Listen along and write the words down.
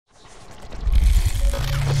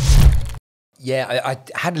Yeah, I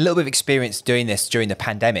had a little bit of experience doing this during the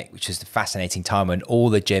pandemic, which was a fascinating time when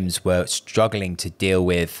all the gyms were struggling to deal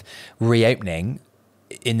with reopening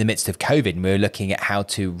in the midst of COVID. And we were looking at how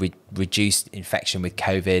to reduce infection with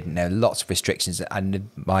COVID, and there were lots of restrictions.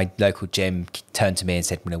 And my local gym turned to me and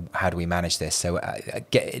said, how do we manage this? So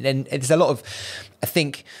and there's a lot of, I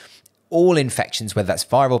think, all infections, whether that's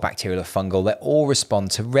viral, bacterial or fungal, they all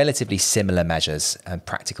respond to relatively similar measures and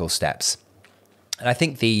practical steps. And I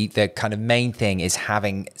think the kind of main thing is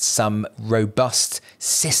having some robust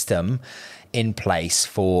system in place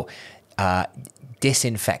for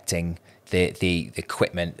disinfecting the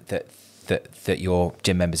equipment that your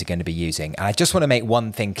gym members are going to be using. And I just want to make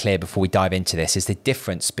one thing clear before we dive into this, is the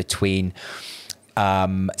difference between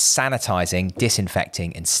sanitizing,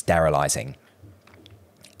 disinfecting and sterilizing.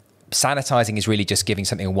 Sanitizing is really just giving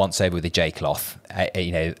something a once over with a J-cloth,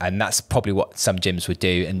 and that's probably what some gyms would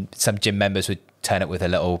do. And some gym members would turn it with a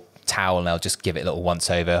little towel and they'll just give it a little once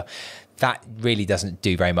over. That really doesn't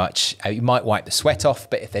do very much. You might wipe the sweat off,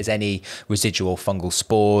 but if there's any residual fungal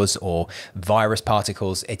spores or virus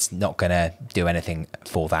particles, it's not going to do anything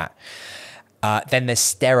for that. Then there's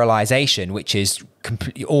sterilization, which is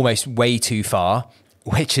almost way too far,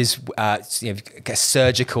 which is a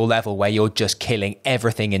surgical level where you're just killing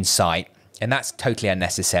everything in sight. And that's totally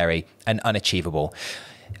unnecessary and unachievable.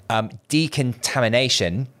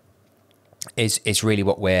 Decontamination is really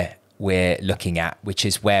what we're looking at, which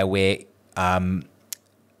is where we're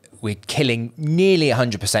killing nearly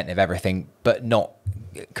 100% of everything, but not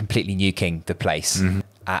completely nuking the place. Mm-hmm.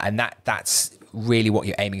 And that's really what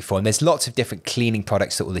you're aiming for. And there's lots of different cleaning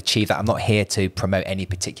products that will achieve that. I'm not here to promote any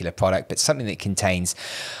particular product, but something that contains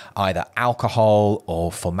either alcohol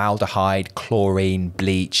or formaldehyde, chlorine,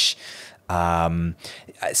 bleach,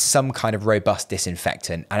 some kind of robust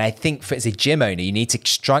disinfectant. And I think as a gym owner, you need to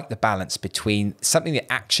strike the balance between something that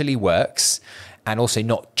actually works and also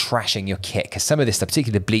not trashing your kit, because some of this stuff,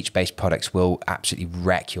 particularly the bleach-based products, will absolutely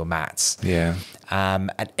wreck your mats. Yeah.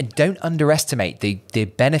 And don't underestimate the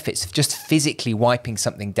benefits of just physically wiping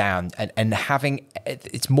something down and having,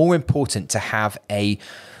 it's more important to have a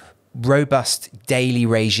robust daily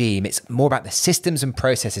regime. It's more about the systems and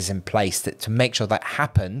processes in place to make sure that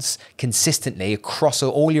happens consistently across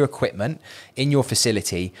all your equipment in your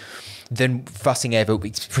facility, than fussing over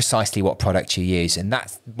precisely what product you use. And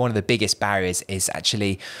that's one of the biggest barriers, is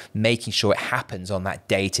actually making sure it happens on that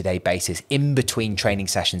day-to-day basis. In between training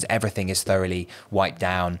sessions, everything is thoroughly wiped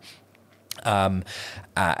down. And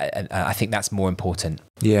I think that's more important.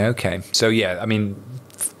 Yeah, okay. So yeah, I mean,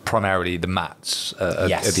 primarily the mats are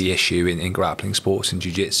the issue in grappling sports and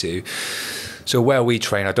jiu-jitsu. So where we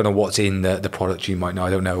train, I don't know what's in the product, you might know, I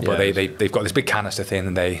don't know, but they've got this big canister thing,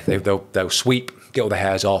 and they'll sweep, get all the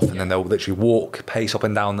hairs off, and then they'll literally walk, pace up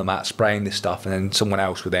and down the mat, spraying this stuff, and then someone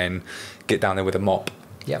else will then get down there with a mop.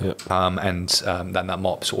 Then that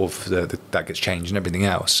mop sort of that gets changed and everything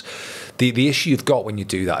else. The issue you've got when you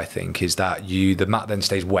do that, I think, is that the mat then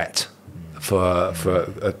stays wet for a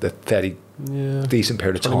fairly decent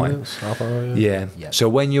period of time. Minutes, half hour, yeah. So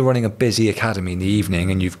when you're running a busy academy in the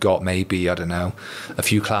evening and you've got maybe, I don't know, a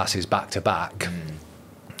few classes back to back,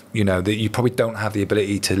 that you probably don't have the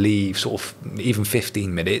ability to leave sort of even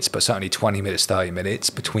 15 minutes, but certainly 20 minutes, 30 minutes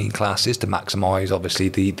between classes to maximize obviously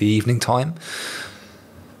the evening time.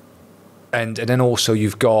 And then also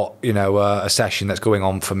you've got, a session that's going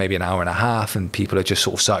on for maybe an hour and a half, and people are just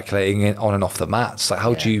sort of circulating it on and off the mats. Like,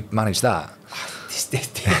 how do you manage that?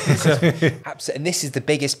 Absolutely. And this is the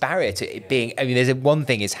biggest barrier to it being, I mean, there's one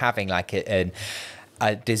thing is having like a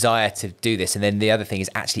desire to do this, and then the other thing is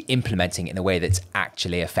actually implementing it in a way that's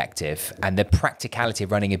actually effective. And the practicality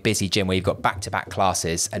of running a busy gym where you've got back-to-back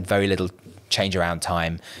classes and very little change around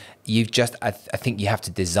time, I think you have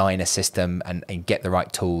to design a system and get the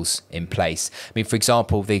right tools in place. I mean, for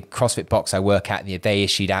example, the CrossFit box I work at, they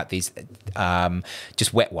issued out these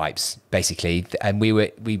just wet wipes basically, and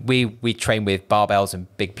we train with barbells and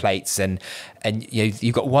big plates, and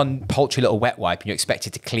you've got one paltry little wet wipe, and you're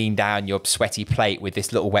expected to clean down your sweaty plate with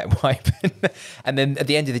this little wet wipe, and then at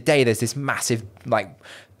the end of the day, there's this massive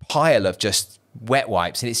pile of just wet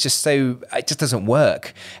wipes, and it just doesn't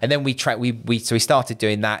work. And then we started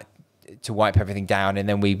doing that to wipe everything down, and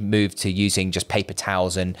then we moved to using just paper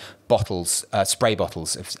towels and bottles, spray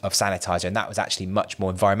bottles of sanitizer, and that was actually much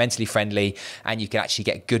more environmentally friendly, and you can actually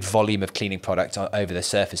get a good volume of cleaning product over the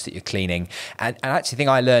surface that you're cleaning. And actually, the thing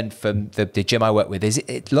I learned from the gym I work with is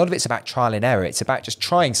a lot of it's about trial and error. It's about just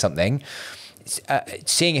trying something,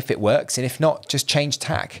 seeing if it works, and if not, just change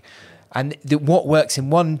tack. And what works in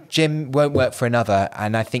one gym won't work for another.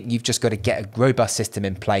 And I think you've just got to get a robust system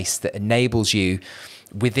in place that enables you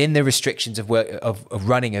within the restrictions of work, of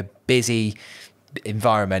running a busy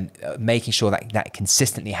environment, making sure that that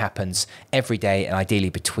consistently happens every day and ideally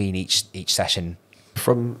between each session.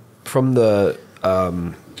 From the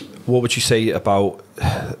what would you say about,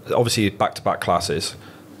 obviously back-to-back classes?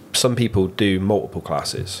 Some people do multiple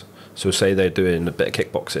classes. So say they're doing a bit of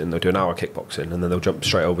kickboxing, they'll do an hour kickboxing, and then they'll jump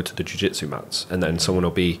straight over to the jiu-jitsu mats, and then someone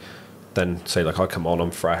will be, then say like, I come on,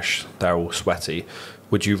 I'm fresh, they're all sweaty.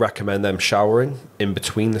 Would you recommend them showering in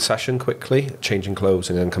between the session quickly, changing clothes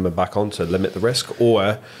and then coming back on to limit the risk?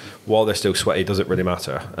 Or while they're still sweaty, does it really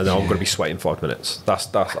matter? And then I'm going to be sweating 5 minutes.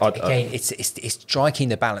 Again, it's striking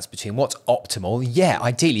the balance between what's optimal. Yeah,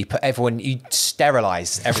 ideally, put everyone, you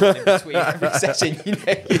sterilise everyone in between every session. You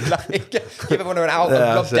like give everyone an hour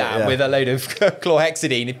lockdown with a load of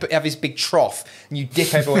chlorhexidine. You have this big trough and you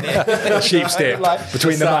dip everyone in. Sheep stick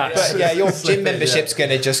between the mats. But yeah, your gym membership's going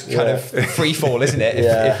to just kind of free fall, isn't it?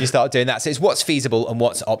 If you start doing that. So it's what's feasible and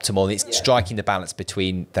what's optimal. It's striking the balance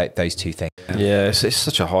between those two things. Yeah, it's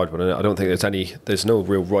such a hard one. I don't think there's no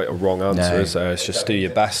real right or wrong answer, is there? It's just do your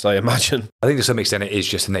best, I imagine. I think to some extent it is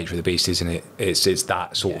just the nature of the beast, isn't it? It's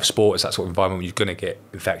that sort of sport, it's that sort of environment where you're going to get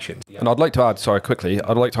infections. And I'd like to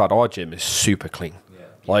add, our gym is super clean.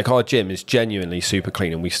 Like our gym is genuinely super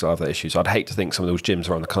clean and we still have the issues. I'd hate to think some of those gyms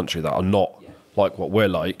around the country that are not like what we're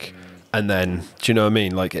like. And then, do you know what I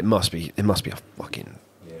mean? Like it must be a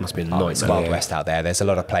nightmare. It's Wild West out there. There's a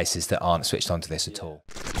lot of places that aren't switched on to this at all.